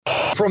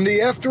from the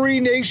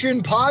F3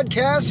 Nation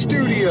podcast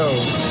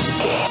studios.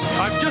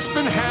 I've just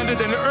been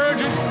handed an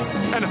urgent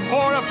and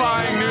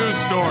horrifying news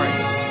story,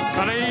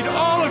 and I need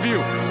all of you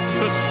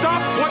to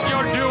stop what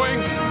you're doing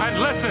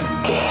and listen.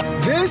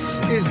 This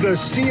is the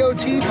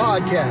COT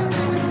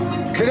podcast,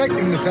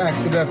 connecting the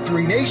packs of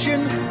F3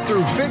 Nation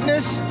through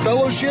fitness,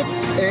 fellowship,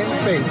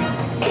 and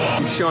faith.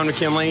 I'm Sean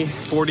McKinley,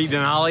 40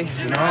 Denali.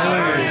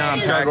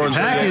 Scott Gordon,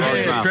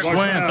 trip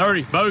plan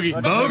 30,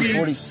 bogey.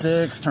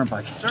 46,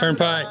 Turnpike.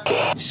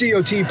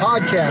 COT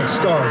podcast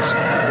starts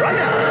right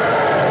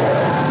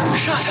now.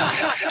 Shut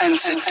up and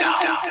sit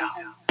down.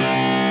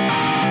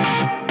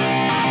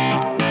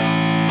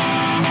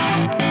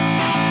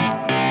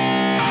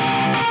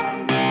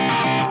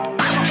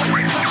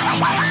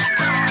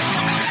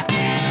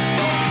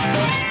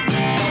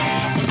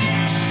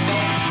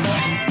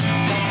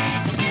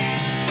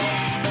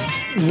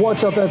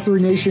 What's up,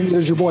 F3 Nation? It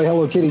is your boy,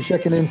 Hello Kitty,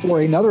 checking in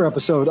for another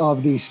episode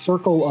of the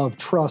Circle of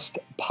Trust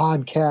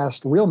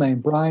podcast. Real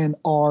name, Brian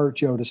R.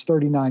 Jodas,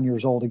 39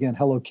 years old. Again,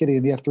 Hello Kitty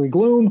in the F3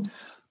 gloom.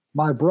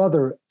 My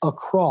brother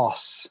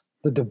across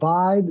the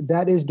divide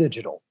that is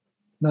digital.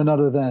 None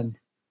other than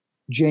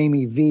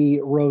Jamie V.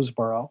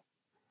 Roseborough.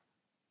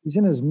 He's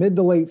in his mid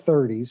to late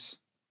 30s.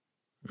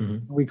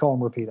 Mm-hmm. We call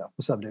him Rapido.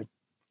 What's up, dude?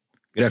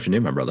 Good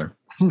afternoon, my brother.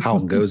 How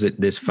goes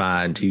it this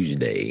fine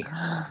Tuesday?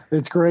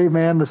 It's great,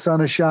 man. The sun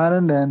is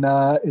shining, and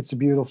it's a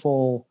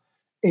beautiful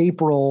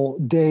April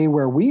day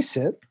where we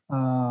sit.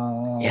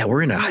 Yeah,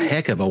 we're in a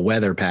heck of a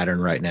weather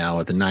pattern right now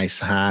with a nice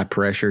high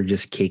pressure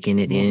just kicking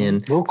it in.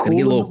 It's going to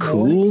get a little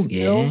cool.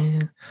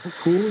 Yeah.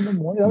 Cool in the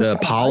morning. The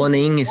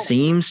pollinating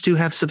seems to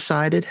have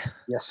subsided.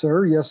 Yes,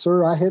 sir. Yes,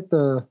 sir. I hit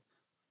the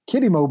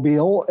Kitty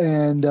Mobile,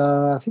 and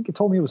I think it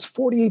told me it was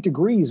 48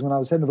 degrees when I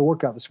was heading to the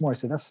workout this morning. I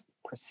said, that's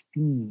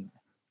pristine.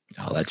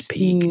 Oh, that's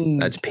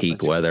peak. That's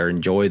peak weather.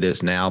 Enjoy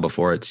this now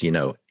before it's,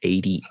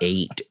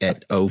 88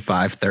 at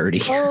 05:30.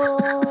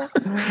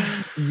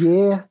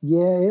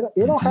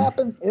 It'll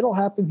happen. It'll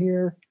happen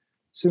here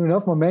soon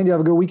enough. My man, you have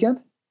a good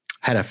weekend?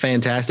 Had a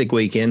fantastic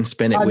weekend.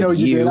 Spent it with you. I know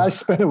you did. I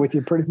spent it with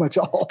you pretty much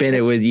all. Spent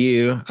it with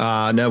you.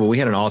 No, but we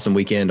had an awesome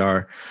weekend.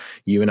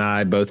 You and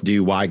I both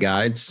do Y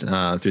guides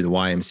through the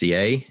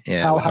YMCA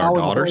with our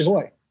daughters.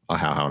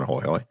 How and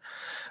ahoy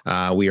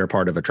hoy. We are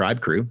part of a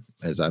tribe crew,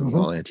 as I'm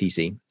calling it,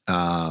 TC.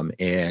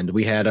 And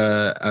we had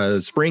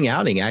a spring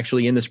outing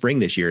actually in the spring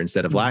this year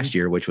instead of last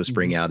year, which was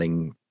spring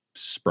outing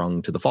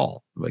sprung to the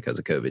fall because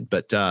of COVID.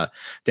 But down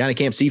at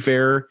Camp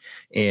Seafarer,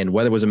 and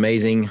weather was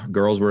amazing.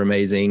 Girls were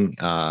amazing.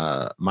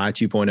 My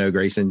 2.0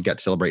 Grayson got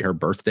to celebrate her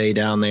birthday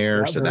down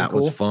there. So that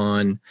was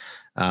fun.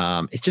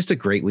 It's just a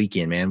great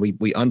weekend, man. We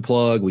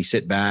unplug, we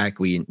sit back,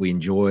 we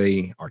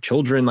enjoy our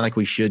children like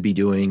we should be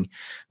doing.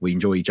 We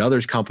enjoy each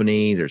other's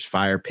company. There's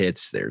fire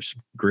pits, there's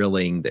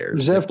grilling,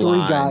 there's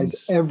F3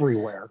 guys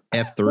everywhere.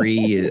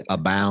 F3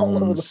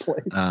 abounds.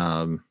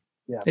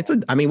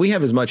 We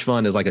have as much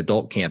fun as like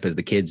adult camp as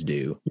the kids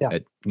do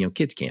at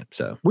kids camp.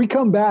 So we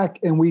come back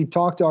and we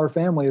talk to our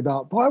family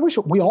about, boy, I wish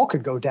we all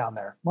could go down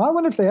there. Well, I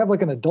wonder if they have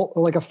like an adult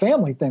or like a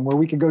family thing where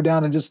we could go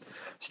down and just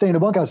stay in a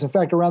bunkhouse. In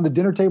fact, around the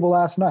dinner table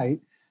last night,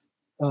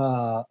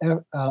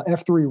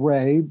 F3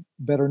 Ray,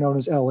 better known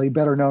as Ellie,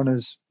 better known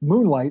as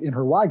Moonlight in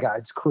her Y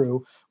Guides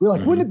crew, we were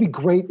like, wouldn't it be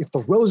great if the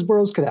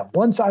Roseboroughs could have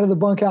one side of the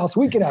bunkhouse,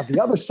 we could have the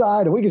other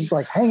side, and we could just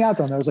like hang out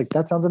down there. I was like,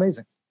 that sounds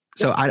amazing.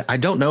 So I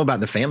don't know about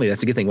the family.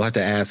 That's a good thing. We'll have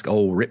to ask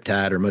old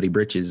Riptide or Muddy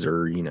Britches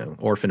or,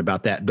 Orphan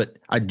about that. But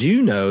I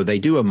do know they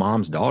do a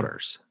mom's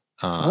daughters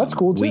that's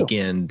cool too.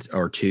 Weekend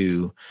or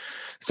two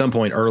at some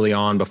point early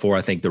on before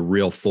I think the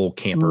real full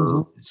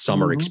camper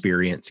summer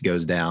experience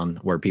goes down,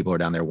 where people are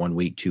down there 1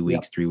 week, 2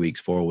 weeks, 3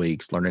 weeks, 4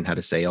 weeks, learning how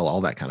to sail,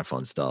 all that kind of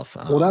fun stuff.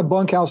 Well, that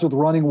bunkhouse with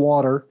running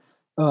water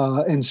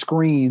and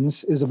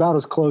screens is about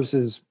as close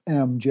as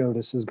M.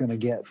 Jodas is going to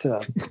get to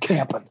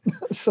camping.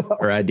 So,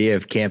 her idea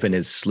of camping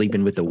is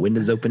sleeping with the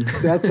windows open.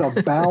 That's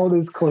about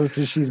as close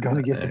as she's going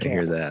to get to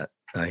camping.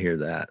 I hear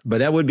that. But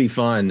that would be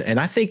fun. And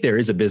I think there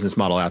is a business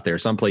model out there.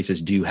 Some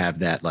places do have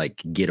that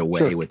like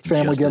getaway with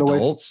family just getaways.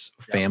 Adults,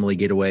 family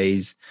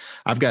getaways.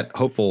 I've got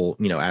hopeful,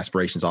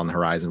 aspirations on the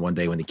horizon one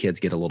day when the kids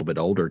get a little bit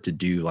older to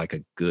do like a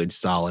good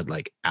solid,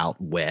 like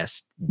out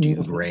west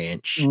dude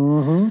ranch,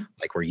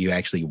 like where you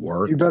actually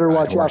work. You better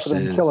watch out for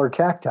them killer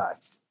cacti.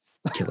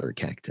 Killer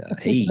cacti.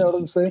 Hey. You know what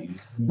I'm saying?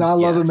 No, I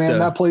love it, man. So,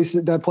 that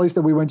place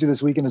that we went to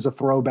this weekend is a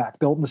throwback,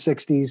 built in the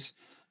 60s.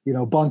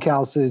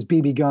 Bunkhouses,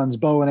 BB guns,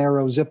 bow and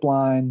arrow, zip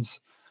lines,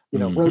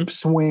 rope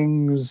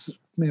swings.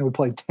 Man, we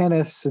played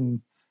tennis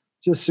and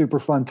just super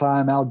fun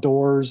time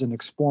outdoors and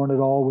exploring it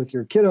all with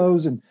your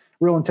kiddos and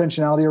real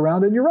intentionality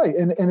around it. And you're right.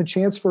 And a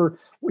chance for,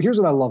 here's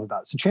what I love about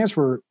it. It's a chance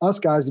for us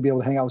guys to be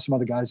able to hang out with some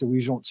other guys that we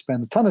usually don't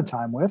spend a ton of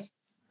time with,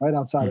 right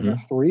outside of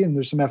F3. And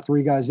there's some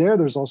F3 guys there.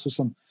 There's also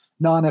some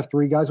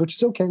non-F3 guys, which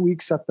is okay. We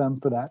accept them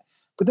for that.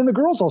 But then the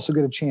girls also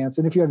get a chance.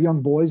 And if you have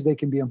young boys, they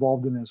can be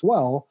involved in it as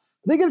well.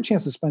 They get a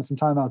chance to spend some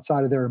time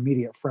outside of their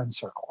immediate friend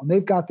circle. And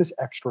they've got this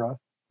extra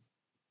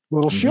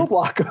little shield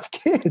lock of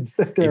kids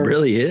that they're it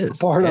really is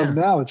part of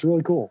now. It's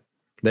really cool.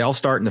 They all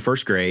start in the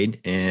first grade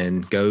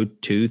and go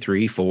 2,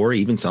 3, 4,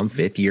 even some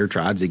 5th-year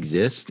tribes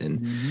exist.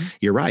 And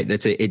you're right.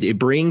 It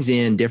brings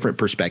in different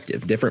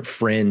perspective, different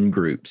friend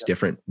groups,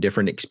 different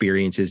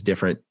experiences,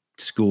 different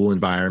school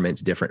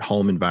environments, different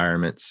home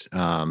environments,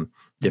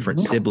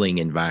 different sibling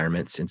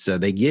environments. And so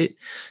they get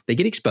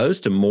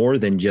exposed to more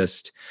than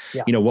just,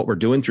 what we're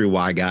doing through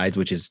Y Guides,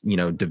 which is,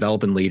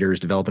 developing leaders,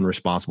 developing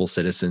responsible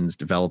citizens,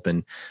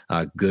 developing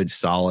good,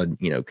 solid,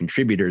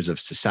 contributors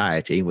of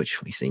society,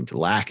 which we seem to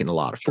lack in a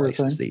lot of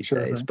places these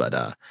days.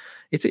 But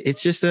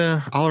it's just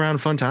a all around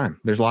fun time.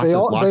 There's lots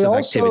of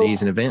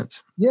activities and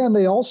events. Yeah. And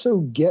they also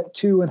get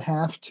to and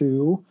have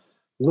to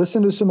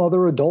listen to some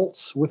other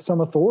adults with some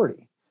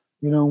authority.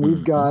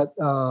 We've got,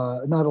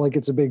 not like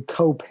it's a big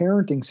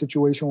co-parenting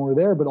situation when we're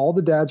there, but all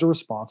the dads are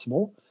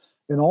responsible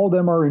and all of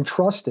them are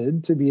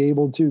entrusted to be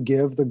able to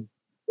give in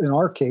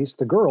our case,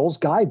 the girls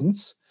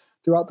guidance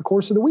throughout the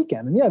course of the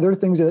weekend. And there are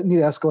things that need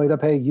to escalate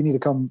up. Hey, you need to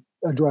come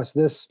address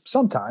this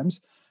sometimes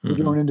with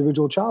your own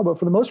individual child. But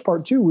for the most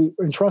part too,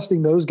 we're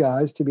entrusting those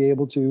guys to be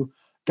able to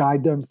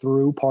guide them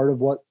through part of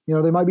what,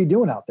 they might be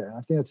doing out there. And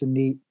I think that's a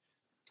neat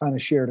kind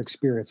of shared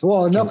experience.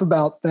 Well, enough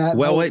about that.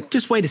 Well,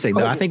 just wait a second,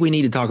 though. I think we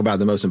need to talk about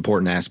the most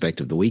important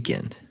aspect of the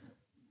weekend.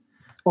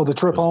 Oh, the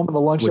trip home and the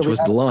lunch. Which was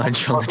the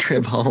lunch on the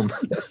trip home.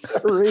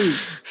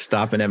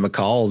 Stopping at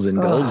McCall's in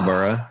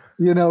Goldsboro.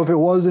 If it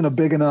wasn't a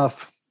big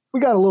enough, we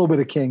got a little bit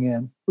of king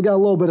in. We got a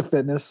little bit of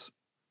fitness.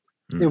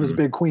 It was a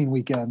big Queen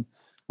weekend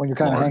when you're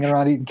kind of hanging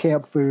around eating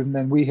camp food. And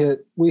then we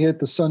hit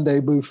the Sunday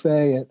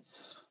buffet at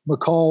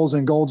McCall's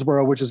in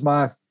Goldsboro, which is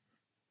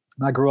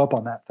I grew up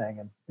on that thing.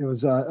 And it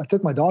was, I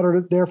took my daughter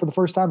there for the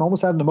first time. I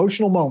almost had an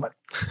emotional moment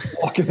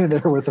walking in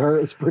there with her.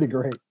 It's pretty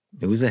great.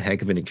 It was a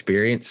heck of an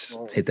experience.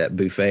 Hit that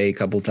buffet a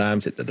couple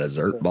times, hit the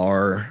dessert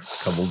bar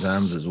a couple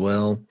times as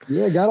well.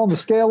 Yeah, got on the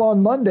scale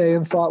on Monday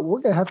and thought we're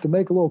going to have to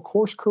make a little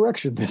course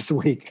correction this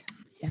week.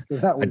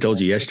 I told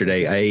you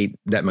yesterday, I ate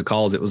that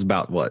McCall's. It was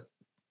about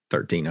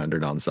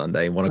 1,300 on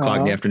Sunday, 1 o'clock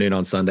in the afternoon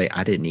on Sunday.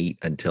 I didn't eat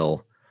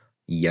until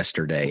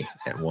yesterday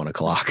at 1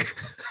 o'clock.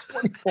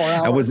 24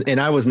 hours.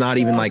 I was not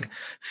even like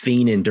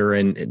fiending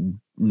during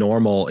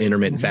normal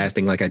intermittent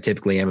fasting like I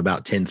typically am.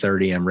 About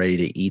 10:30, I'm ready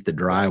to eat the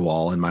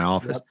drywall in my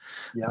office.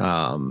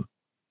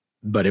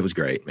 But it was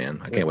great,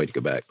 man. I can't wait to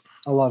go back.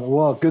 I love it.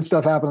 Well, good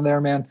stuff happening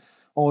there, man.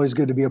 Always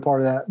good to be a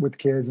part of that with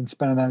kids and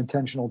spending that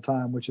intentional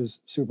time, which is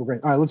super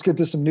great. All right, let's get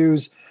to some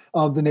news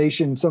of the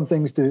nation, some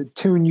things to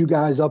tune you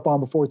guys up on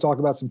before we talk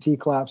about some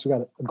T-claps. We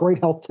got a great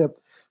health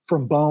tip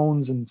from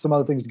Bones and some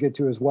other things to get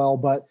to as well.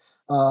 But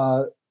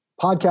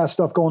podcast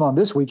stuff going on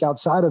this week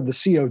outside of the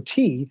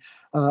COT.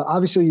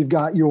 Obviously, you've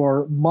got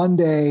your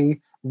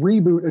Monday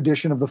reboot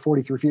edition of the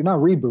 43 feet. Not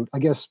reboot, I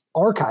guess,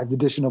 archived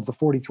edition of the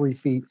 43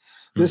 feet.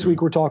 This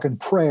week, we're talking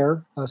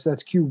prayer. So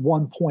that's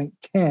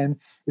Q1.10.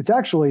 It's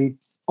actually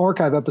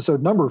archive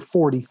episode number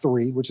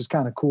 43, which is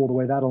kind of cool the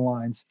way that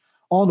aligns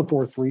on the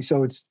 4-3.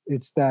 So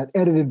it's that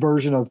edited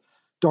version of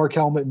Dark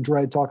Helmet and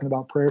Dread talking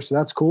about prayer. So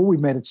that's cool. We've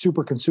made it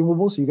super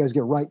consumable. So you guys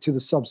get right to the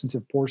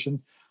substantive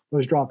portion.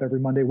 Those drop every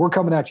Monday. We're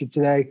coming at you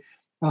today.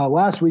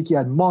 Last week, you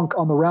had Monk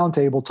on the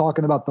roundtable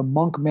talking about the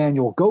Monk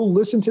Manual. Go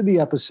listen to the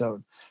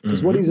episode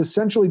because what he's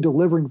essentially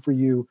delivering for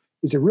you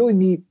is a really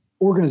neat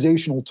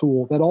organizational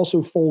tool that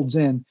also folds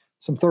in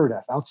some third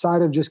F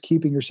outside of just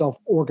keeping yourself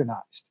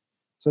organized.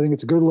 So I think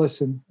it's a good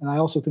listen. And I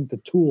also think the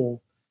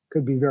tool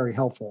could be very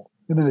helpful.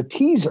 And then a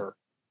teaser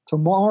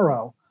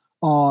tomorrow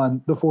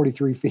on the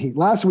 43 feet.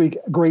 Last week,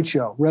 great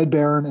show. Red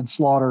Baron and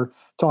Slaughter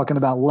talking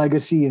about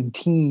legacy and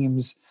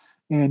teams.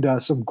 And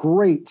some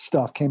great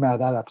stuff came out of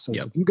that episode.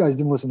 So if you guys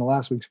didn't listen to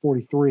last week's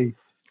 43, a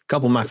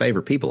couple of my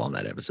favorite people on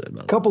that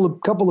episode.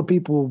 Couple of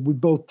people we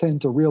both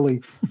tend to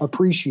really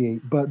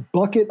appreciate, but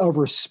bucket of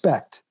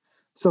respect,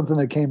 something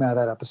that came out of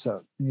that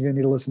episode. You're gonna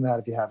need to listen to that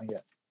if you haven't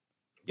yet.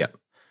 Yep.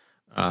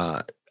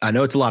 I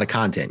know it's a lot of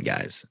content,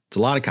 guys. It's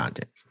a lot of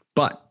content,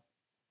 but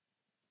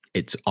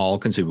it's all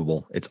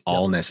consumable. It's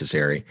all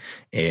necessary,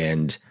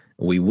 and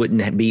we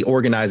wouldn't be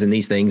organizing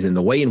these things in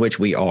the way in which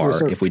we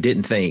are if we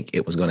didn't think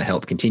it was going to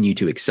help continue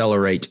to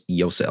accelerate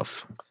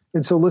yourself.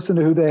 And so listen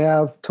to who they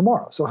have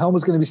tomorrow. So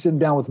Helma's going to be sitting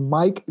down with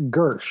Mike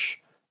Gersh.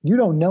 You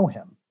don't know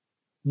him.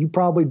 You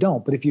probably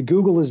don't. But if you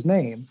Google his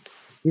name,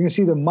 you're going to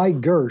see that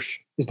Mike Gersh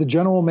is the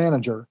general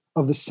manager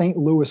of the St.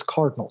 Louis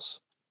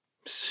Cardinals.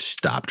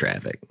 Stop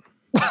traffic.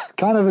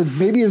 Kind of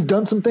maybe has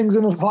done some things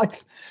in his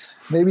life.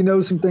 Maybe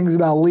knows some things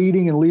about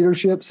leading and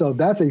leadership. So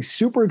that's a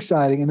super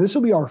exciting. And this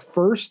will be our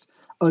first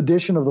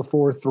edition of the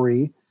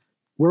 4-3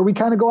 where we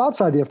kind of go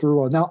outside the F3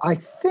 world. Now, I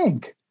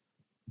think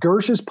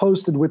Gersh has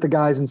posted with the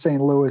guys in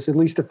St. Louis at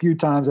least a few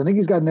times. I think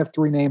he's got an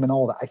F3 name and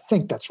all that. I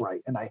think that's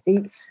right. And I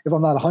hate if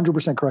I'm not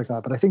 100% correct on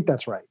that, but I think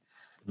that's right.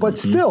 But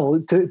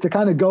still, to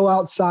kind of go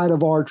outside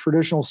of our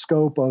traditional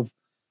scope of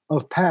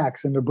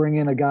PAX and to bring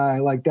in a guy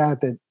like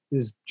that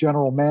is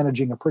general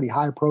managing a pretty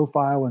high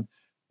profile and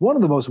one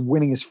of the most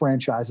winningest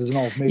franchises in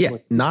all of Major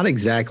League. Not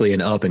exactly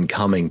an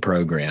up-and-coming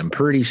program.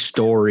 Pretty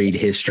storied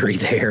history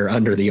there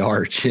under the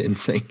arch in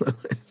St. Louis.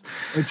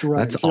 That's right.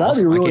 That's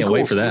awesome. Really I can't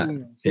wait for that.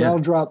 So that'll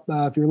drop,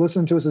 if you're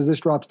listening to us as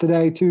this drops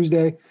today,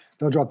 Tuesday,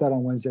 They'll drop that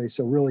on Wednesday.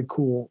 So really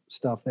cool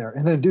stuff there.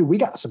 And then, dude, we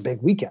got some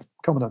big weekend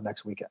coming up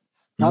next weekend.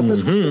 Not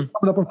this weekend,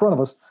 coming up in front of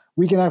us.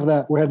 Weekend after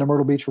that, we're heading to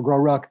Myrtle Beach for Grow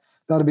Ruck.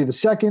 That'll be the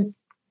second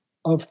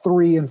of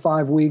 3 in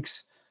 5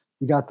 weeks.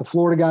 We got the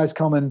Florida guys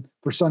coming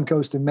for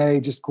Suncoast in May.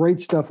 Just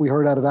great stuff we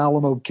heard out of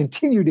Alamo.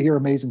 Continue to hear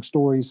amazing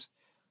stories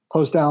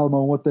post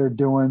Alamo and what they're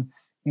doing.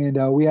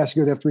 And we ask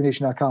you to go to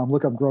F3Nation.com,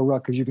 look up Grow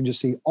Ruck, because you can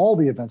just see all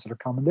the events that are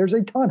coming. There's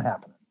a ton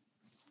happening.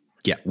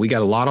 Yeah, we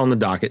got a lot on the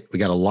docket. We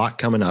got a lot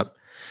coming up.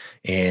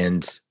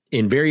 And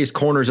in various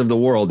corners of the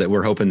world that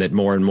we're hoping that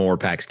more and more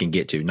packs can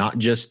get to, not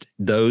just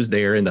those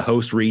there in the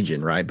host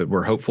region, right? But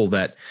we're hopeful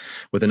that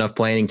with enough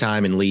planning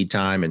time and lead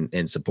time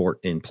and support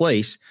in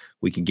place,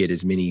 we can get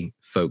as many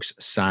folks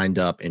signed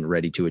up and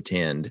ready to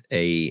attend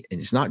and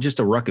it's not just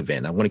a ruck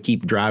event. I want to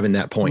keep driving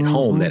that point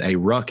home, that a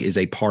ruck is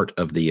a part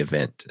of the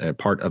event, a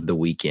part of the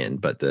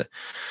weekend, but the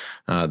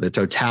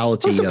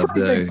totality of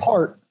the big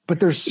part. But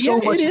there's so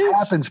much that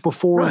happens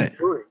before and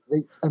during.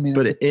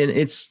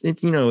 It's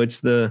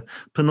the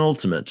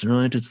penultimate,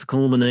 right? It's the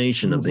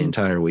culmination of the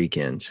entire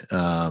weekend.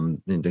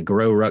 The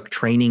Grow Ruck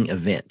training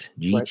event,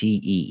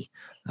 GTE.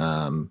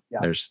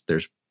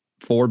 There's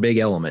 4 big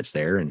elements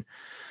there, and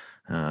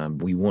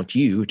we want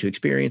you to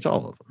experience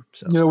all of them.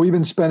 So we've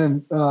been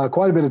spending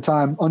quite a bit of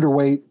time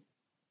underweight,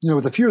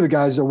 with a few of the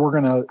guys that we're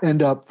going to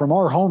end up from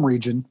our home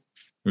region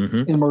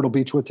in Myrtle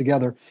Beach with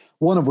together.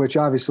 One of which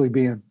obviously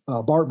being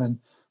Bartman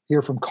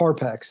here from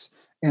Carpex.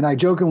 And I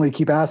jokingly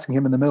keep asking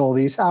him in the middle of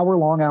these hour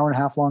and a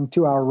half long,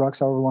 2 hour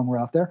rucks, however long we're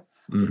out there.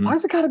 Why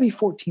does it got to be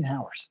 14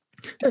 hours?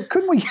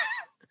 Couldn't we,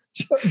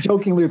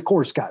 jokingly, of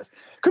course, guys,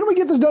 couldn't we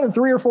get this done in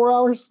 3 or 4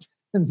 hours?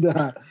 And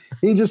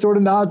he just sort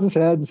of nods his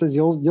head and says,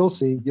 you'll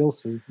see.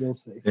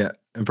 Yeah.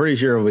 I'm pretty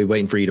sure we'll be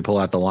waiting for you to pull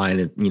out the line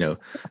at,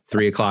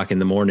 3 o'clock in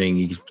the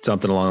morning,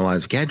 something along the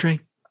lines of,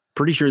 Gadre,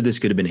 pretty sure this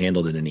could have been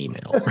handled in an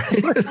email.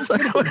 Right?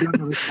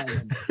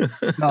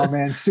 No,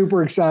 man,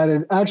 super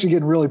excited. Actually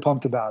getting really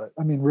pumped about it.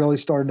 I mean, really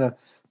starting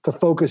to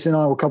focus in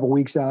on a couple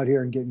weeks out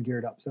here and getting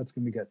geared up. So that's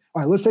going to be good.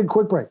 All right, let's take a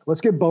quick break.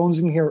 Let's get Bones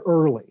in here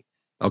early.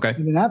 Okay.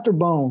 And then after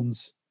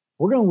Bones,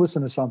 we're going to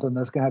listen to something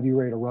that's going to have you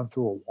ready to run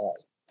through a wall.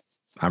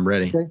 I'm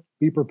ready. Okay,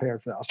 be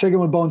prepared for that. Let's check in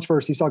with Bones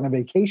first. He's talking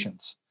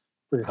vacations.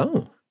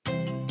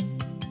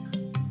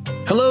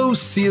 Hello,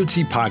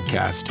 COT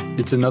Podcast.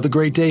 It's another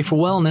great day for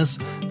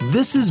wellness.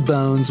 This is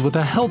Bones with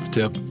a health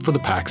tip for the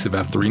Packs of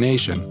F3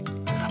 Nation.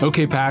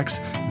 Okay, Packs,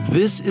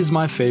 this is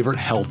my favorite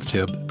health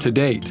tip to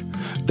date.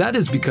 That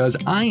is because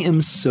I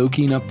am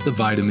soaking up the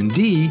vitamin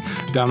D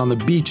down on the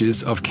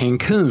beaches of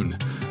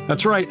Cancun.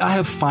 That's right, I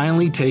have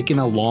finally taken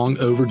a long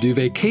overdue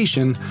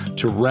vacation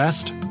to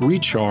rest,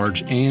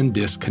 recharge, and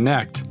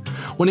disconnect.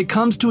 When it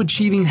comes to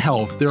achieving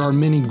health, there are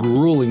many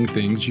grueling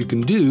things you can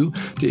do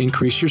to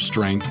increase your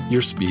strength,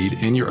 your speed,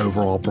 and your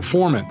overall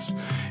performance.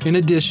 In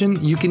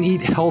addition, you can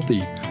eat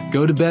healthy,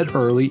 go to bed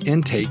early,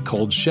 and take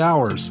cold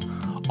showers,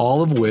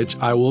 all of which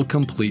I will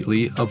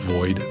completely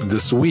avoid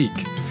this week.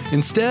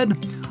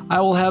 Instead, I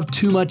will have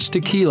too much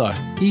tequila,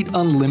 eat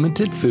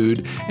unlimited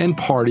food, and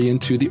party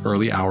into the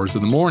early hours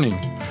of the morning.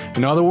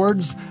 In other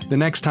words, the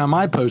next time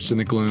I post in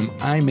the gloom,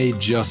 I may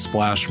just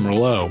splash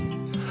Merlot.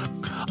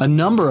 A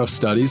number of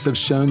studies have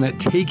shown that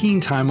taking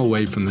time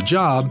away from the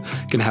job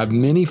can have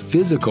many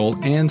physical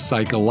and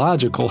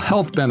psychological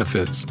health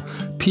benefits.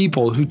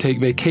 People who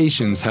take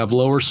vacations have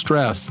lower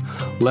stress,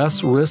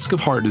 less risk of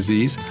heart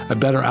disease, a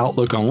better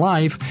outlook on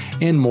life,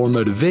 and more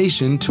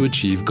motivation to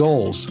achieve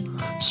goals.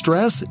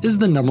 Stress is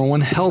the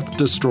 #1 health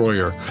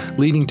destroyer,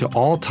 leading to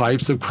all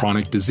types of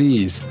chronic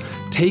disease.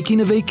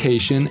 Taking a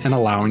vacation and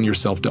allowing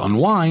yourself to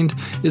unwind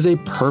is a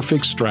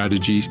perfect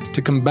strategy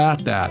to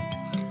combat that.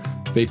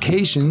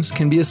 Vacations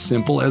can be as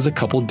simple as a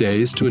couple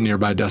days to a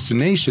nearby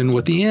destination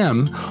with the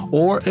M,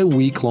 or a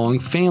week-long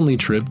family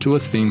trip to a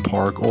theme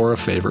park or a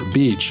favorite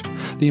beach.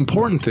 The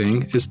important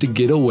thing is to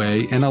get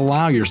away and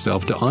allow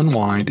yourself to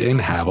unwind and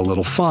have a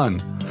little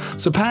fun.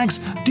 So Pax,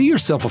 do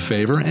yourself a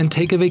favor and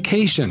take a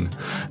vacation.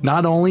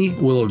 Not only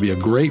will it be a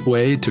great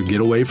way to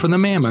get away from the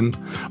mammon,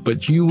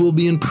 but you will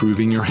be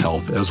improving your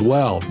health as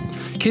well.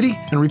 Kitty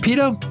and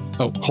Repito?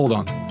 Oh, hold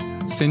on.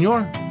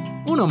 Senor?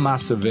 Una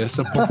más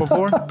cerveza, por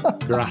favor.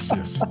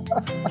 Gracias.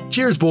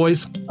 Cheers,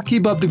 boys.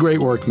 Keep up the great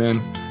work,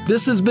 man.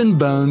 This has been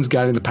Bones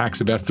guiding the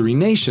Packs of F3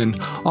 Nation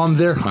on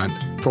their hunt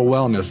for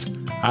wellness.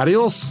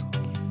 Adios.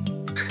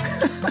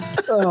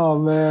 Oh,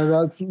 man,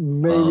 that's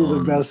maybe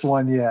the best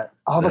one yet.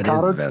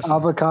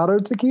 Avocado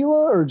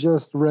tequila or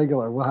just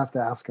regular? We'll have to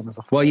ask him.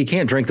 Well, you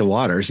can't drink the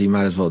water, so you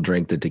might as well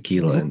drink the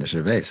tequila and the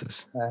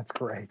cervezas. That's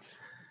great.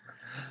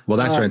 Well,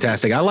 that's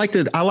fantastic. I like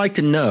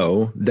to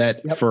know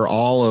that for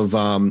all of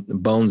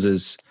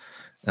Bones's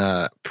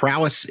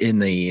prowess in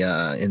the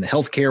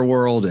healthcare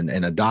world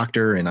and a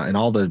doctor and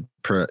all the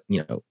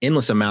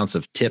endless amounts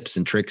of tips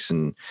and tricks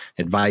and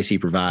advice he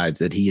provides,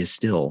 that he is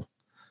still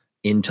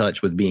in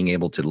touch with being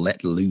able to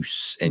let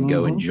loose and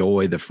go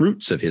enjoy the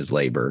fruits of his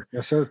labor.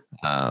 Yes, sir.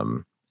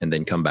 And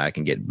then come back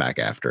and get back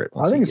after it.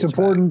 I think it's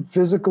important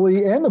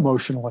physically and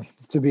emotionally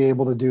to be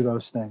able to do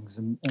those things.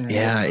 And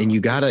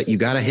you gotta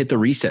hit the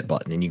reset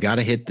button, and you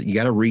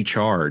gotta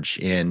recharge.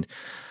 And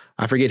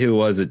I forget who it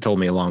was that told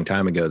me a long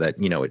time ago that,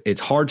 it's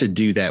hard to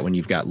do that when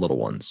you've got little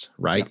ones,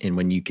 right? Yeah. And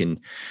when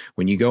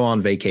you go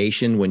on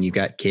vacation, when you've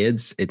got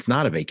kids, it's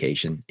not a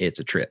vacation, it's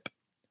a trip.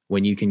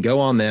 When you can go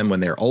on them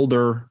when they're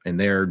older and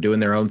they're doing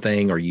their own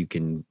thing, or you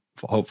can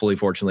hopefully,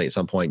 fortunately, at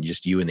some point,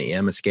 just you and the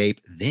M escape,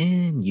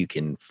 then you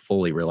can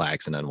fully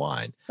relax and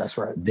unwind. That's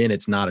right. Then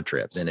it's not a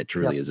trip. Then it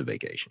truly is a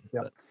vacation.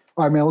 Yep.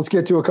 All right, man, let's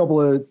get to a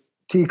couple of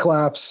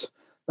T-claps.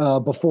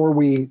 Before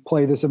we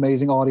play this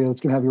amazing audio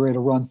that's going to have you ready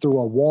to run through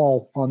a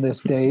wall on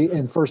this day.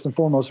 And first and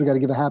foremost, we got to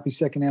give a happy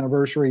second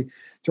anniversary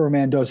to our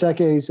man Dos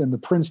Equis and the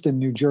Princeton,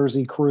 New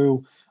Jersey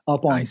crew,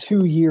 up on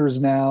 2 years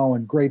now.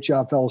 And great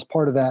job, fellas.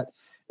 Part of that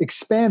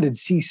expanded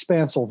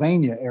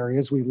C-Spansylvania area,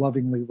 as we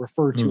lovingly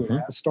refer to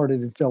it as,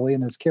 started in Philly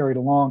and has carried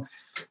along.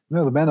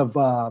 The men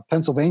of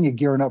Pennsylvania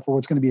gearing up for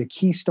what's going to be a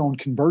Keystone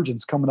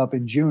Convergence coming up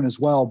in June as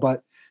well.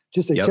 But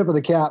just a tip of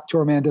the cap to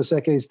our man Dos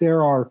Equis.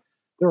 There are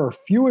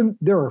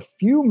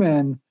few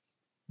men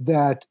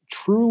that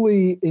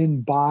truly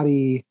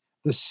embody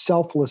the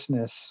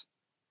selflessness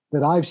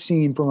that I've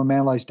seen from a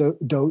man like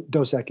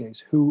Dos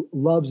Equis, who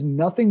loves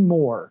nothing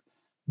more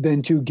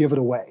than to give it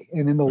away.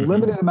 And in the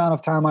limited amount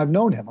of time I've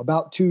known him,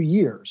 about 2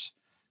 years,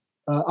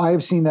 I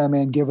have seen that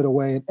man give it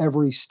away at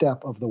every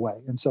step of the way.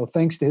 And so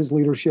thanks to his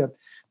leadership,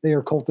 they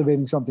are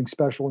cultivating something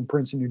special in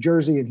Princeton, New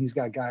Jersey, and he's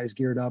got guys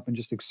geared up and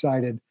just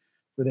excited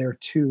for their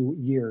 2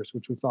 years,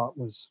 which we thought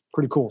was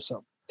pretty cool.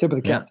 So tip of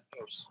the cap.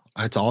 Yeah,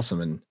 that's awesome.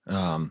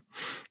 And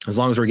as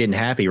long as we're getting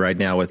happy right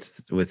now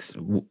with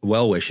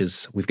well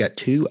wishes, we've got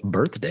 2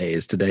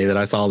 birthdays today that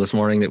I saw this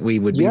morning that we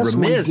would be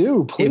remiss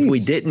if we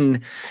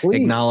didn't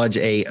acknowledge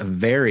a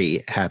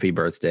very happy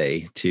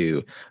birthday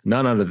to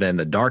none other than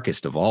the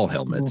darkest of all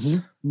helmets,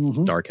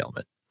 Dark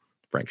Helmet,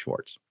 Frank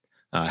Schwartz.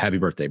 Happy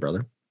birthday,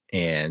 brother.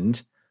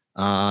 And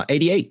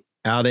 88.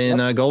 Out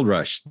in Gold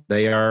Rush.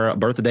 They are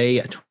birthday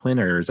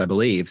twinners, I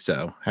believe.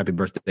 So happy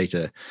birthday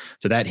to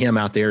that him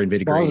out there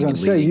invigorating. I was going to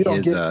say,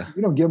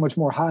 you don't get much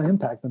more high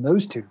impact than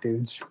those 2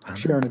 dudes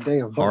sharing a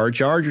day of birth. Hard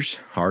chargers.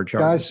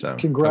 Guys, so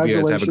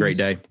congratulations. Hope you guys have a great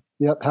day.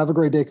 Yep, have a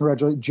great day.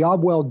 Congratulations.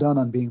 Job well done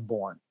on being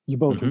born. You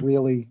both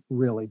really,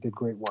 really did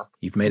great work.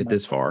 You've made it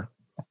this far.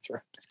 That's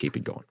right. Let's keep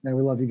it going. Yeah,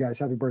 we love you guys.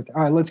 Happy birthday.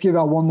 All right, let's give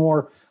out one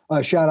more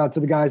shout out to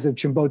the guys of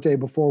Chimbote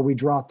before we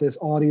drop this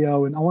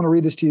audio. And I want to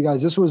read this to you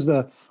guys. This was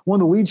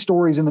one of the lead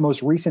stories in the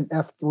most recent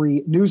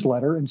F3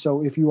 newsletter. And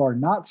so if you are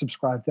not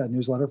subscribed to that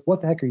newsletter,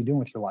 what the heck are you doing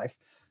with your life?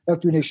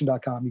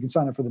 F3nation.com. You can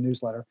sign up for the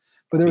newsletter.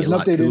 But there's an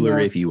update in there.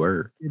 If you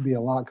were. It'd be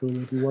a lot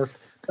cooler if you were.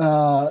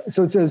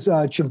 So it says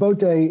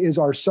Chimbote is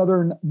our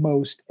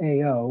southernmost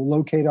AO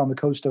located on the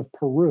coast of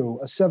Peru,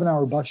 a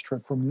 7-hour bus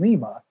trip from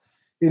Lima.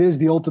 It is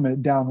the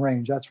ultimate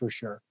downrange, that's for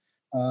sure.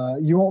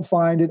 You won't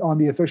find it on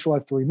the official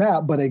F3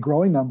 map, but a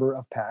growing number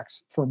of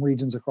packs from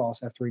regions across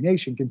F3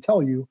 Nation can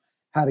tell you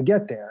how to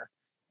get there.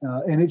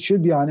 And it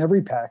should be on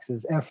every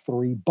PAX's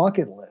F3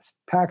 bucket list.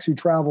 PAX who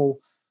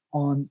travel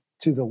on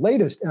to the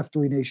latest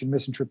F3 Nation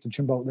mission trip to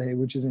Chimbote,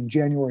 which is in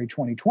January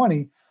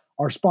 2020,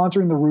 are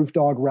sponsoring the Roof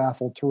Dog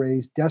raffle to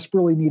raise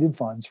desperately needed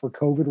funds for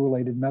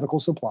COVID-related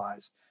medical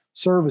supplies,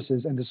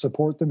 services, and to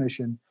support the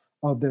mission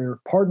of their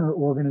partner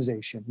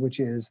organization, which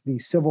is the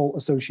Civil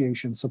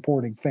Association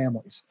Supporting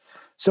Families.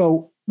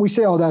 So we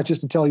say all that just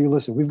to tell you,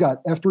 listen, we've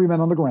got F3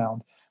 men on the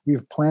ground.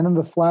 We've planted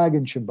the flag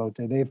in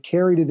Chimbote. They have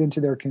carried it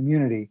into their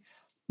community.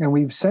 And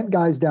we've sent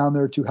guys down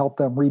there to help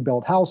them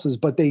rebuild houses,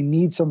 but they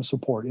need some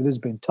support. It has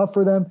been tough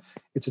for them.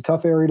 It's a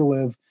tough area to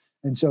live.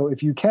 And so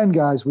if you can,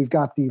 guys, we've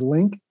got the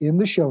link in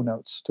the show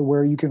notes to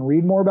where you can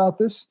read more about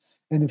this.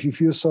 And if you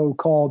feel so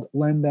called,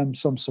 lend them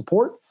some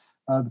support.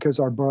 Because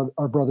our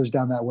brothers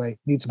down that way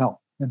need some help.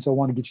 And so I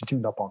want to get you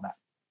tuned up on that.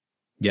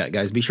 Yeah,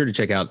 guys, be sure to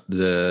check out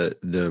the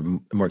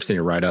more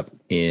extended write-up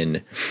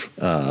in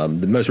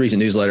the most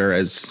recent newsletter,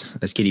 as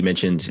Kitty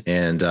mentioned,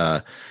 and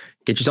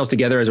get yourselves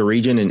together as a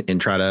region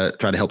and try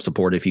to help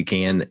support if you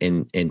can,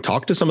 and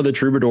talk to some of the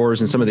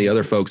troubadours and some of the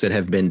other folks that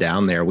have been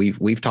down there.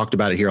 We've talked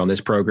about it here on this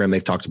program.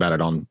 They've talked about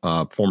it on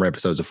former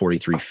episodes of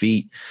 43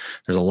 Feet.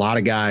 There's a lot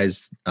of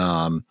guys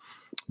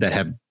that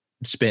have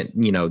spent,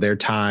 their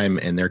time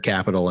and their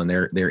capital and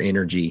their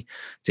energy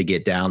to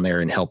get down there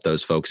and help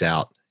those folks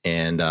out.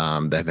 And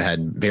they've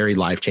had very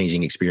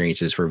life-changing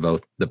experiences for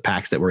both the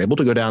PACs that were able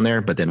to go down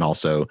there, but then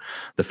also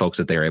the folks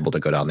that they're able to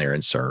go down there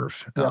and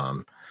serve. Yeah.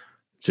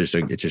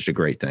 It's just a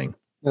great thing.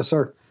 Yes,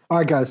 sir. All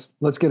right, guys,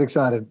 let's get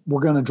excited. We're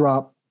going to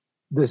drop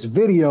this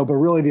video, but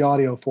really the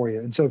audio for you.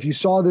 And so if you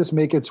saw this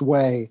make its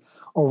way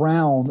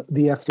around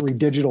the F3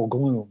 digital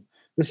gloom,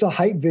 this is a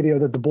hype video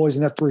that the boys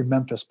in F3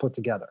 Memphis put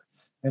together.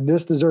 And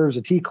this deserves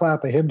a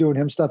T-clap of him doing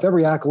him stuff.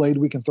 Every accolade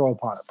we can throw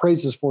upon it.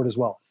 Praises for it as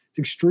well. It's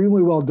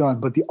extremely well done.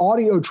 But the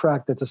audio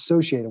track that's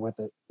associated with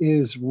it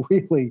is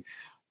really,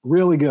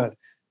 really good.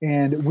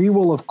 And we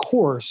will, of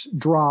course,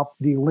 drop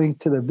the link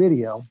to the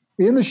video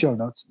in the show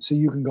notes so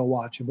you can go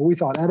watch it. But we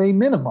thought, at a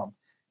minimum,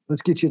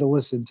 let's get you to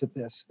listen to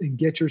this and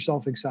get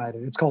yourself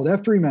excited. It's called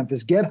F3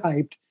 Memphis. Get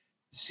hyped.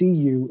 See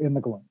you in the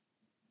gloom.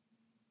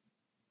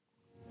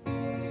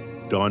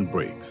 Dawn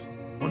breaks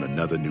on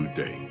another new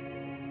day.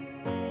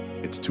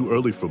 It's too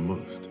early for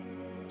most.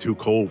 too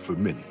cold for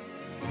many.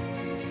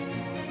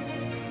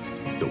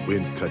 The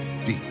wind cuts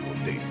deep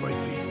on days like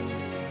these.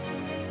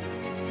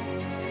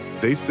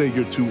 They say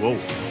you're too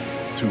old,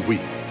 too weak,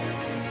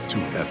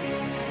 too heavy.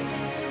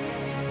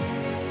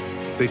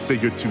 They say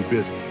you're too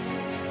busy,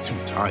 too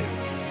tired,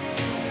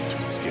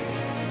 too skinny.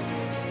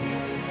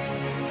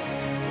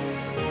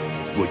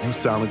 Will you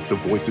silence the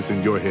voices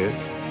in your head?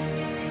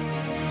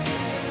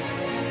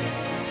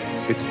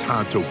 It's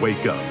time to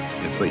wake up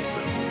and lace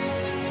up.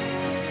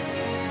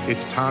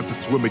 It's time to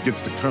swim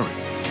against the current.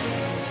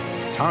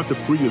 Time to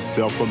free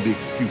yourself from the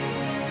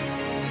excuses.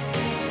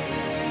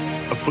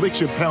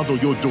 Affliction pounds on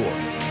your door.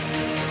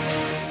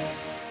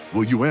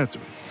 Will you answer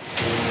it?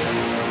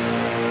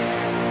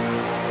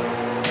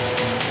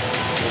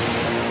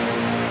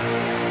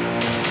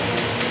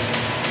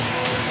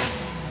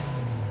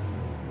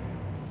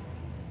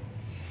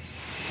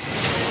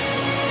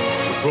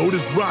 The road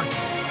is rocky.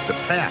 The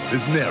path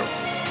is narrow.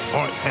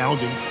 Heart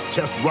pounding,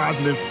 chest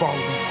rising and falling.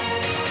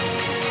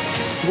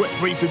 Sweat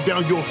racing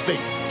down your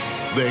face.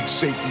 Legs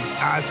shaky,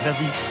 eyes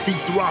heavy, feet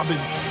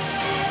throbbing.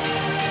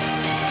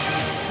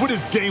 What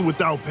is gain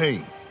without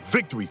pain?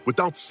 Victory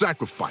without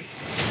sacrifice.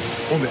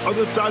 On the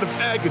other side of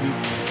agony,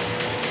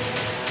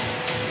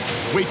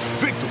 waits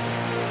victory.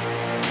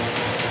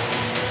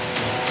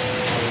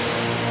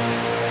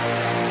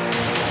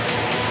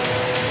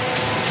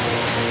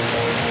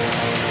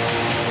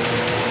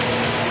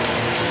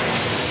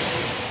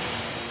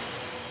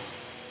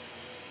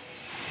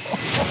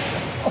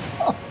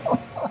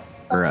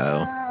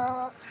 Bro.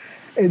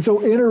 And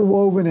so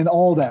interwoven in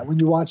all that, when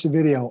you watch the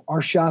video,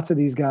 are shots of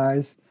these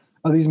guys,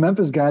 of these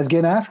Memphis guys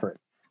getting after it.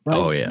 Right?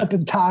 Oh, yeah.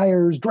 Flipping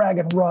tires,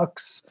 dragging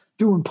rucks,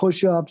 doing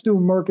push-ups,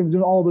 doing merkins,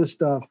 doing all this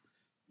stuff.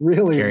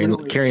 Really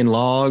carrying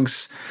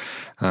logs,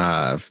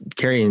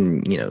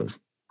 carrying,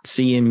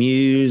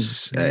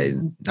 CMUs.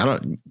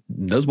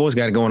 Those boys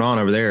got it going on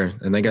over there,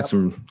 and they got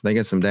some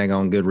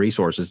daggone good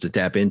resources to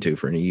tap into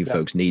for any of you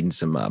folks needing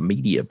some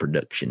media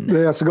production.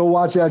 Yeah, so go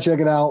watch that,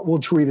 check it out. We'll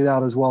tweet it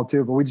out as well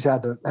too, but we just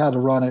had to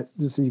run it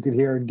just so you could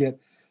hear and get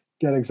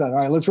excited. All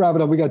right, let's wrap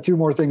it up. We got two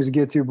more things to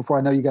get to before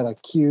I know you got a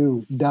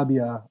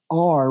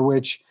QWR,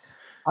 which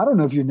I don't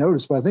know if you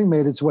noticed, but I think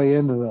made its way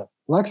into the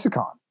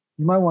lexicon.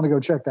 You might want to go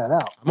check that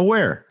out. I'm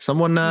aware.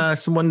 Someone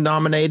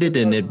nominated,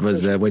 and it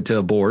was went to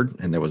a board,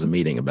 and there was a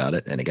meeting about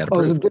it, and it got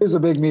approved. It was a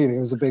big meeting. It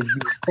was a big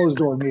closed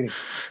door meeting.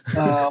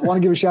 I want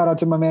to give a shout out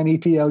to my man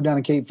EPO down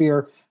in Cape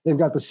Fear. They've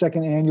got the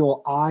second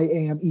annual I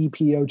Am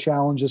EPO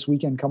challenge this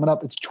weekend coming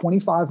up. It's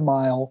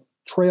 25-mile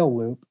trail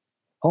loop.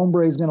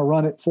 Hombre is going to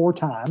run it 4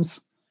 times,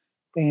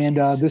 and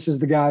this is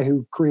the guy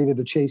who created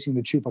the Chasing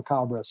the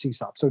Chupacabra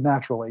CSOP. So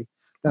naturally,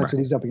 that's what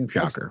he's up against.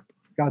 Shocker.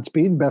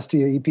 Godspeed and best to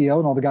you, EPO,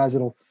 and all the guys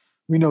that'll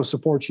we know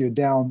support you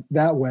down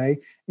that way.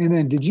 And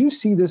then did you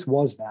see this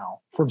was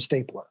now from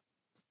Stapler?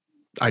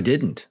 I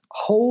didn't.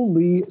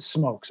 Holy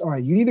smokes. All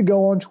right. You need to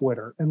go on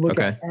Twitter and look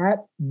at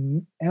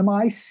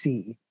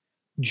MICJO37,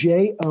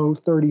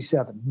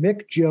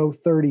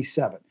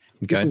 MickJoe37.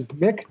 This is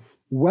Mick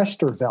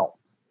Westervelt.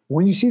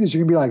 When you see this,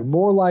 you're going to be like,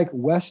 more like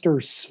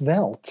Wester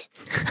Svelte.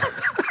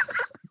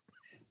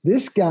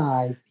 This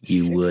guy,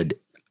 you would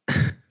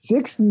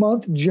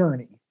 6-month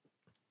journey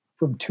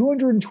from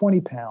 220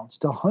 pounds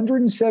to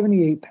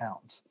 178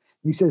 pounds.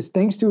 He says,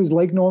 thanks to his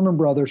Lake Norman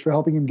brothers for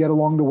helping him get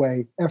along the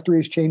way after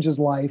he's changed his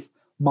life,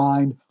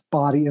 mind,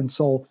 body, and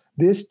soul.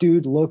 This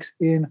dude looks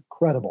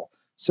incredible.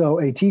 So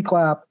a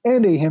T-clap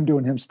and a him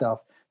doing him stuff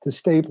to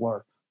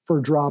Stapler for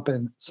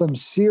dropping some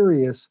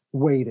serious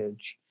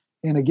weightage.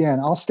 And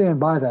again, I'll stand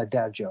by that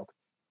dad joke.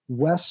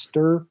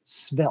 Wester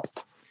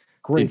Svelte.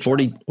 Great.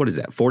 40, what is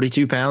that?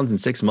 42 pounds in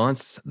 6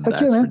 months?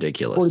 That's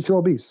ridiculous. 42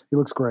 obese. He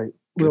looks great.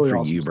 Good really for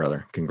awesome you,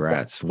 brother.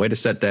 Congrats. Way to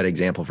set that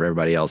example for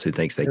everybody else who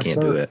thinks they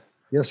can't do it.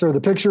 Yes, sir. The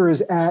picture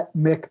is at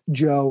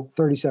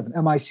MickJoe37,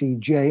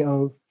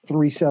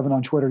 MICJO37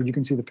 on Twitter. You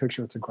can see the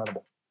picture. It's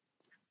incredible.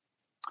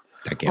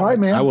 All right,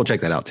 man. I will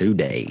check that out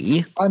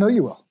today. I know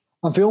you will.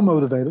 I'm feeling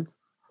motivated.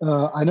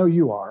 I know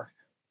you are.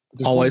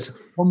 There's always.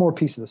 One more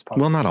piece of this podcast.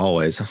 Well, not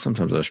always.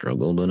 Sometimes I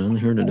struggle, but I'm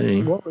here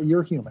today. Well,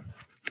 you're human.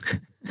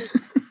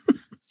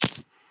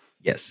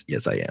 Yes,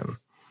 I am.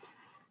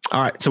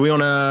 All right, so we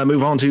want to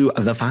move on to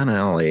the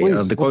finale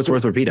of the Quotes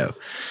Worth Repeato.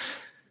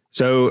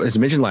 So as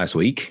I mentioned last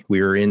week,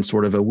 we were in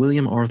sort of a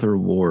William Arthur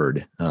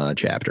Ward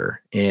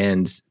chapter.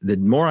 And the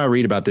more I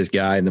read about this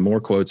guy and the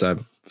more quotes I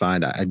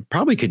find, I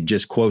probably could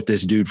just quote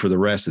this dude for the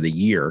rest of the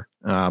year,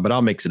 but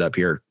I'll mix it up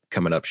here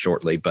coming up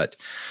shortly. But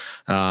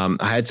I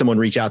had someone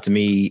reach out to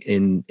me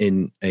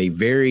in a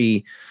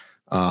very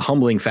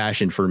humbling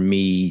fashion for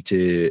me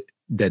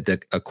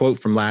a quote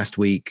from last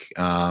week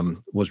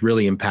was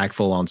really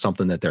impactful on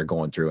something that they're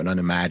going through, an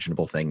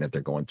unimaginable thing that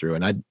they're going through.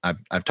 And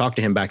I've talked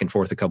to him back and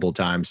forth a couple of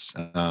times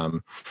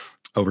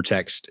over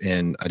text,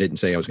 and I didn't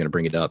say I was going to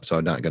bring it up, so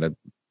I'm not going to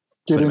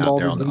get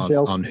involved in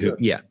details on who. Sure.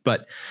 Yeah,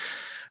 but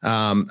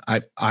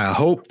I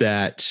hope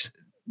that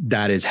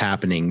is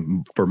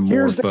happening for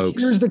more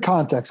folks. Here's the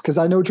context, because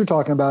I know what you're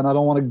talking about, and I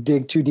don't want to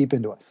dig too deep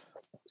into it.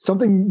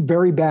 Something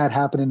very bad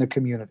happened in the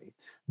community.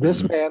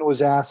 This man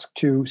was asked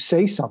to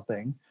say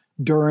something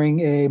during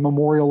a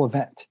memorial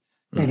event.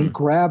 And he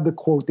grabbed the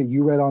quote that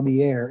you read on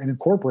the air and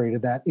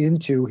incorporated that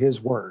into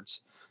his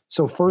words.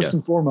 So first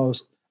and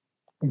foremost,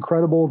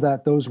 incredible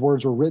that those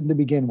words were written to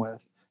begin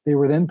with. They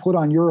were then put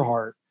on your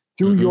heart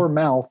through your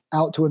mouth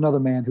out to another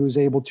man who is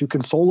able to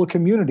console a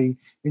community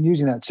in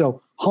using that.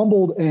 So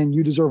humbled, and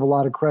you deserve a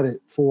lot of credit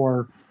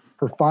for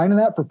finding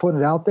that, for putting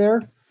it out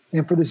there,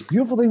 and for this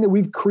beautiful thing that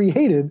we've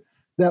created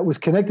that was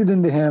connected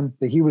into him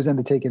that he was then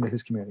to take into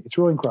his community. It's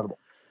really incredible.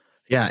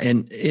 Yeah.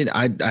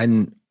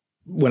 And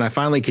when I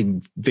finally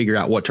could figure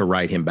out what to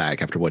write him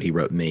back after what he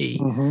wrote me,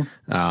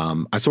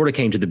 I sort of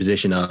came to the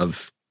position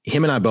of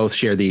him and I both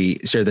share the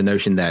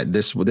notion that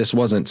this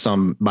wasn't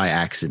some by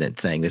accident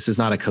thing. This is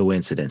not a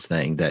coincidence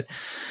thing, that,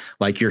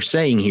 like you're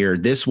saying here,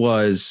 this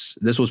was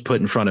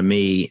put in front of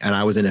me and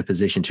I was in a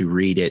position to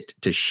read it,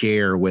 to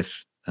share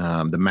with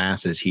the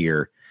masses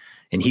here.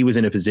 And he was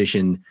in a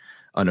position,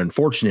 an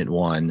unfortunate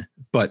one,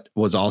 but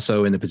was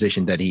also in the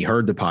position that he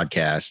heard the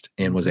podcast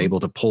and was able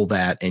to pull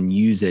that and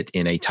use it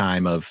in a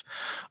time of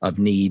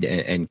need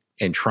and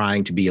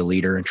trying to be a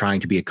leader and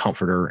trying to be a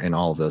comforter and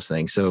all of those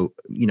things. So,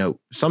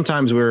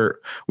 sometimes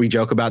we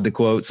joke about the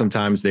quotes.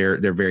 Sometimes they're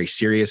very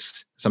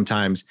serious.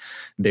 Sometimes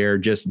they're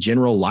just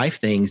general life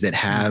things that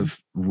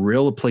have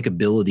real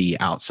applicability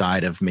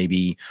outside of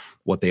maybe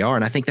what they are.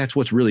 And I think that's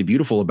what's really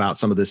beautiful about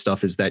some of this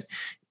stuff, is that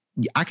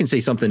I can say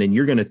something and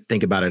you're going to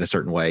think about it a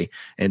certain way.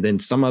 And then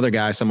some other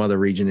guy, some other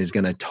region is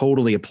going to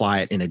totally apply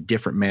it in a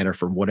different manner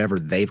for whatever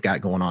they've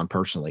got going on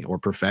personally or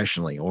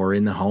professionally or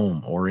in the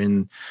home or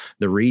in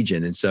the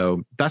region. And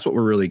so that's what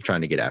we're really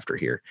trying to get after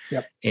here.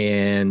 Yep.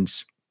 And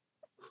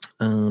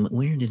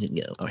where did it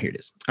go? Oh, here it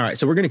is. All right.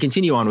 So we're going to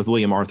continue on with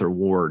William Arthur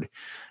Ward.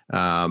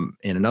 And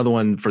another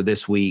one for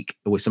this week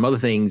with some other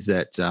things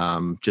that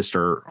just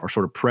are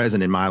sort of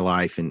present in my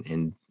life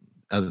and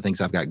other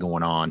things I've got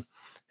going on.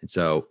 And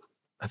so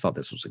I thought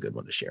this was a good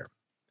one to share.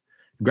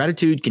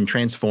 Gratitude can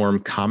transform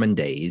common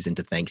days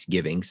into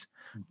Thanksgivings,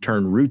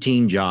 turn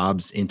routine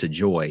jobs into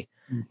joy,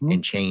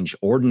 and change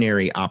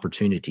ordinary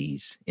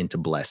opportunities into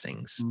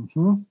blessings.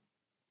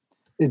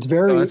 It's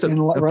very,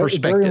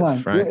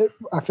 perspective, right?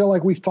 I feel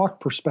like we've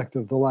talked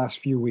perspective the last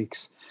few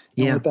weeks.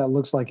 And what that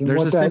looks like. And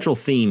there's a central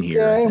theme here.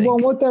 Yeah, and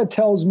what that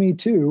tells me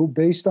too,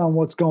 based on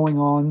what's going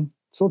on.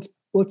 So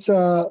let's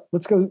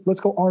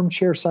go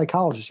armchair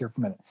psychologist here for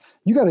a minute.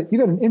 You got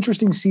an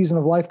interesting season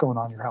of life going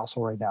on in your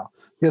household right now.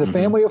 You got a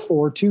family of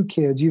 4, 2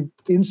 kids.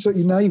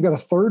 Now you've got a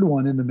third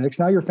one in the mix.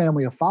 Now you're a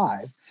family of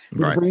 5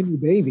 with a brand new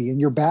baby,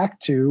 and you're back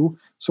to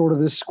sort of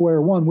this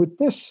square one with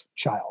this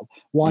child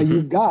while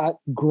you've got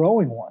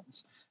growing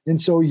ones.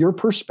 And so your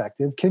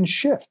perspective can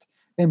shift.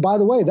 And by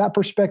the way, that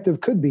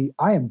perspective could be,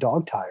 I am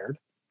dog tired.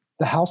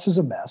 The house is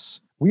a mess.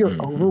 We are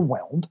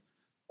overwhelmed.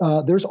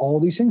 There's all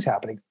these things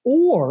happening.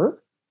 Or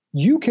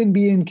you can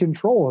be in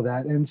control of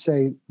that and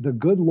say, the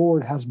good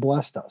Lord has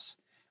blessed us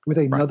with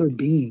another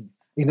being,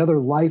 another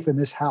life in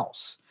this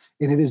house.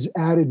 And it has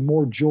added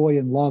more joy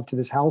and love to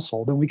this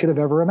household than we could have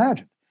ever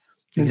imagined.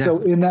 And so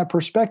in that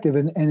perspective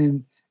and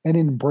in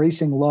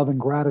embracing love and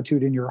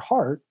gratitude in your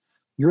heart,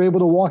 you're able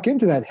to walk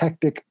into that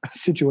hectic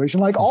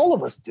situation like all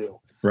of us do.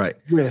 Right.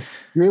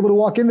 You're able to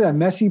walk into that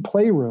messy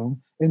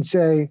playroom and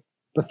say,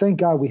 but thank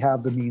God we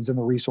have the means and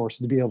the resources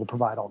to be able to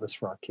provide all this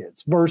for our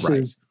kids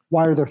versus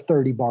why are there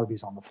 30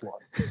 Barbies on the floor?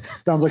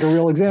 Sounds like a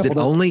real example.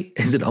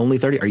 Is it only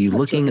 30? Are you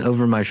looking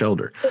over my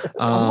shoulder?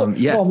 I'm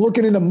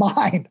looking into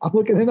mine.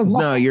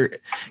 No,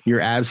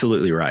 you're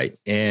absolutely right.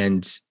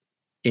 And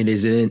it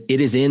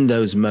is in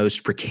those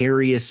most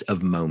precarious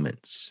of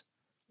moments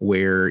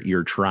where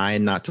you're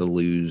trying not to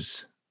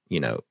lose,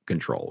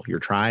 control. You're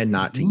trying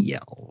not to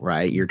yell,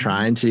 right? You're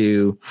trying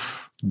to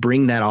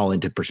bring that all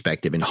into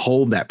perspective and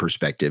hold that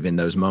perspective in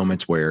those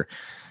moments where,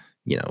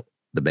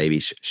 the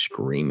baby's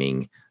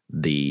screaming,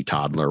 the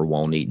toddler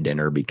won't eat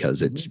dinner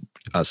because it's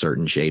a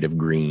certain shade of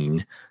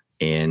green,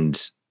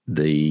 and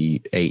the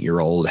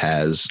 8-year-old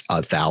has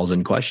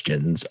 1,000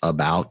 questions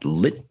about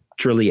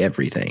literally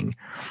everything.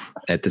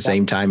 At the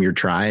same time, you're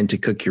trying to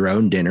cook your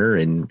own dinner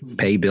and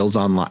pay bills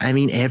online. I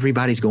mean,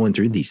 everybody's going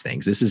through these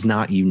things. This is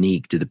not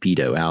unique to the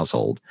Pito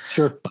household.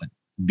 Sure. But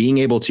being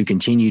able to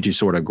continue to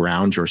sort of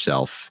ground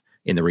yourself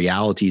in the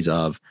realities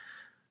of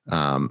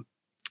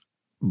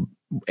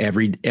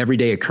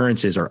everyday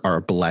occurrences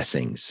are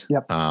blessings.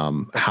 Yep.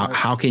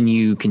 How can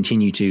you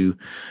continue to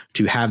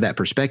have that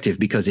perspective?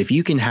 Because if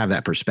you can have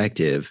that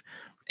perspective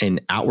and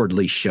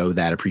outwardly show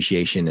that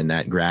appreciation and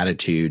that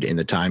gratitude in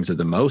the times of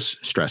the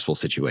most stressful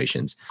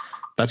situations,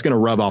 that's going to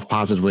rub off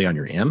positively on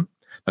your him.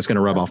 That's going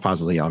to rub off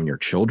positively on your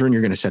children.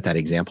 You're going to set that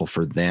example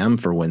for them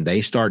for when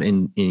they start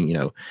in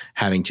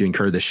having to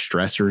incur the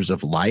stressors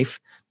of life,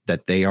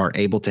 that they are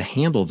able to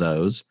handle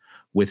those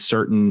with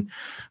certain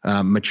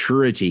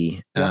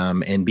maturity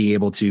and be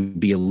able to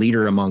be a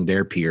leader among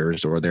their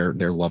peers or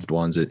their loved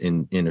ones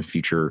in a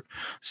future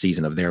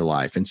season of their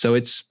life. And so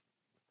it's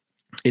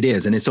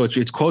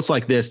quotes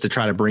like this to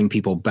try to bring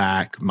people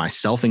back,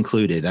 myself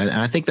included. And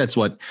I think that's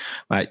what,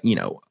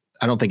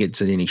 I don't think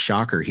it's any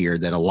shocker here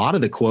that a lot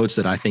of the quotes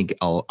that I think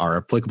are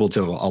applicable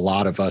to a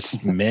lot of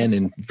us men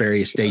in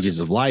various stages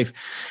of life,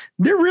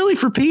 they're really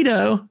for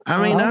pedo.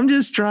 I mean, I'm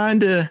just trying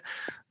to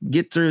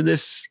get through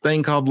this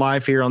thing called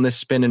life here on this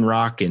spinning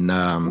rock and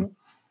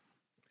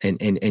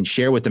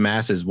share with the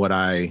masses what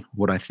I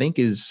think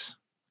is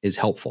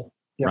helpful.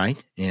 Yep. Right.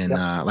 And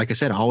like I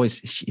said,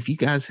 always, if you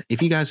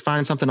guys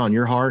find something on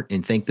your heart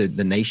and think that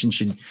the nation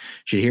should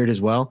hear it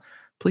as well,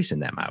 please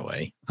send that my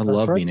way. I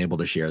love being able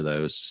to share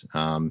those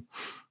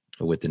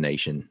with the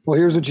nation. Well,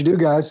 here's what you do,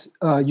 guys.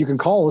 You can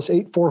call us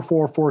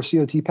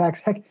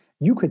 844-4COT-PACS. Heck,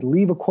 you could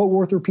leave a quote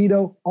worth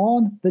repeato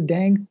on the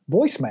dang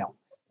voicemail.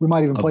 We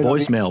might even play a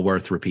voicemail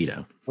worth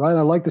repeato. Right.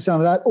 I like the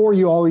sound of that. Or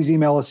you always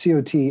email us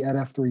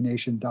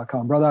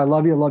COT@F3Nation.com. Brother, I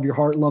love you. I love your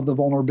heart. Love the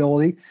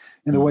vulnerability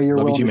and the way you're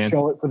willing to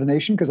show it for the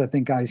nation, because I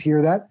think guys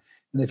hear that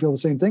and they feel the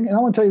same thing. And I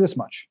want to tell you this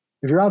much.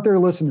 If you're out there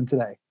listening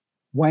today,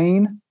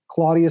 Wayne,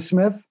 Claudia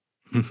Smith,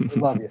 I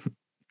love you.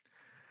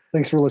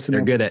 Thanks for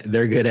listening.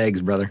 They're good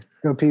eggs, brother.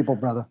 Good people,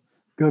 brother.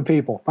 Good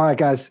people. All right,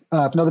 guys.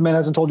 If another man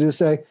hasn't told you to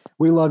say,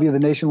 we love you. The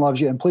nation loves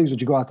you. And please,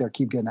 would you go out there,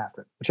 keep getting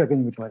after it. We'll check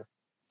in with you later.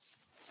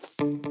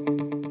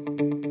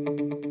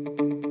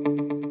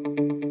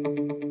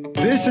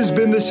 This has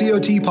been the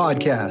COT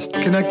Podcast,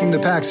 connecting the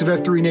PACS of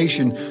F3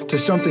 Nation to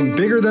something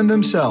bigger than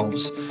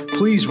themselves.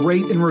 Please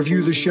rate and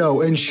review the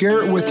show and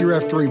share it with your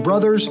F3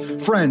 brothers,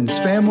 friends,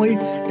 family,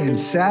 and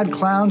sad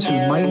clowns who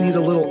might need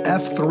a little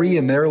F3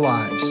 in their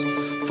lives.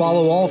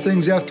 Follow all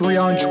things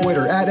F3 on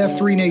Twitter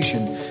 @F3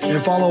 Nation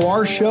and follow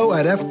our show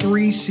at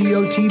F3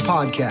 COT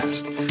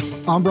Podcast.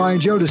 I'm Brian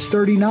Jodas,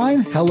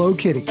 39. Hello,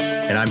 Kitty.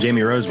 And I'm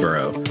Jamie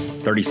Roseborough,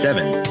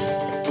 37.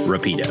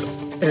 Rapido.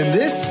 And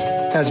this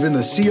has been the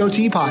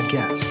COT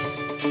Podcast.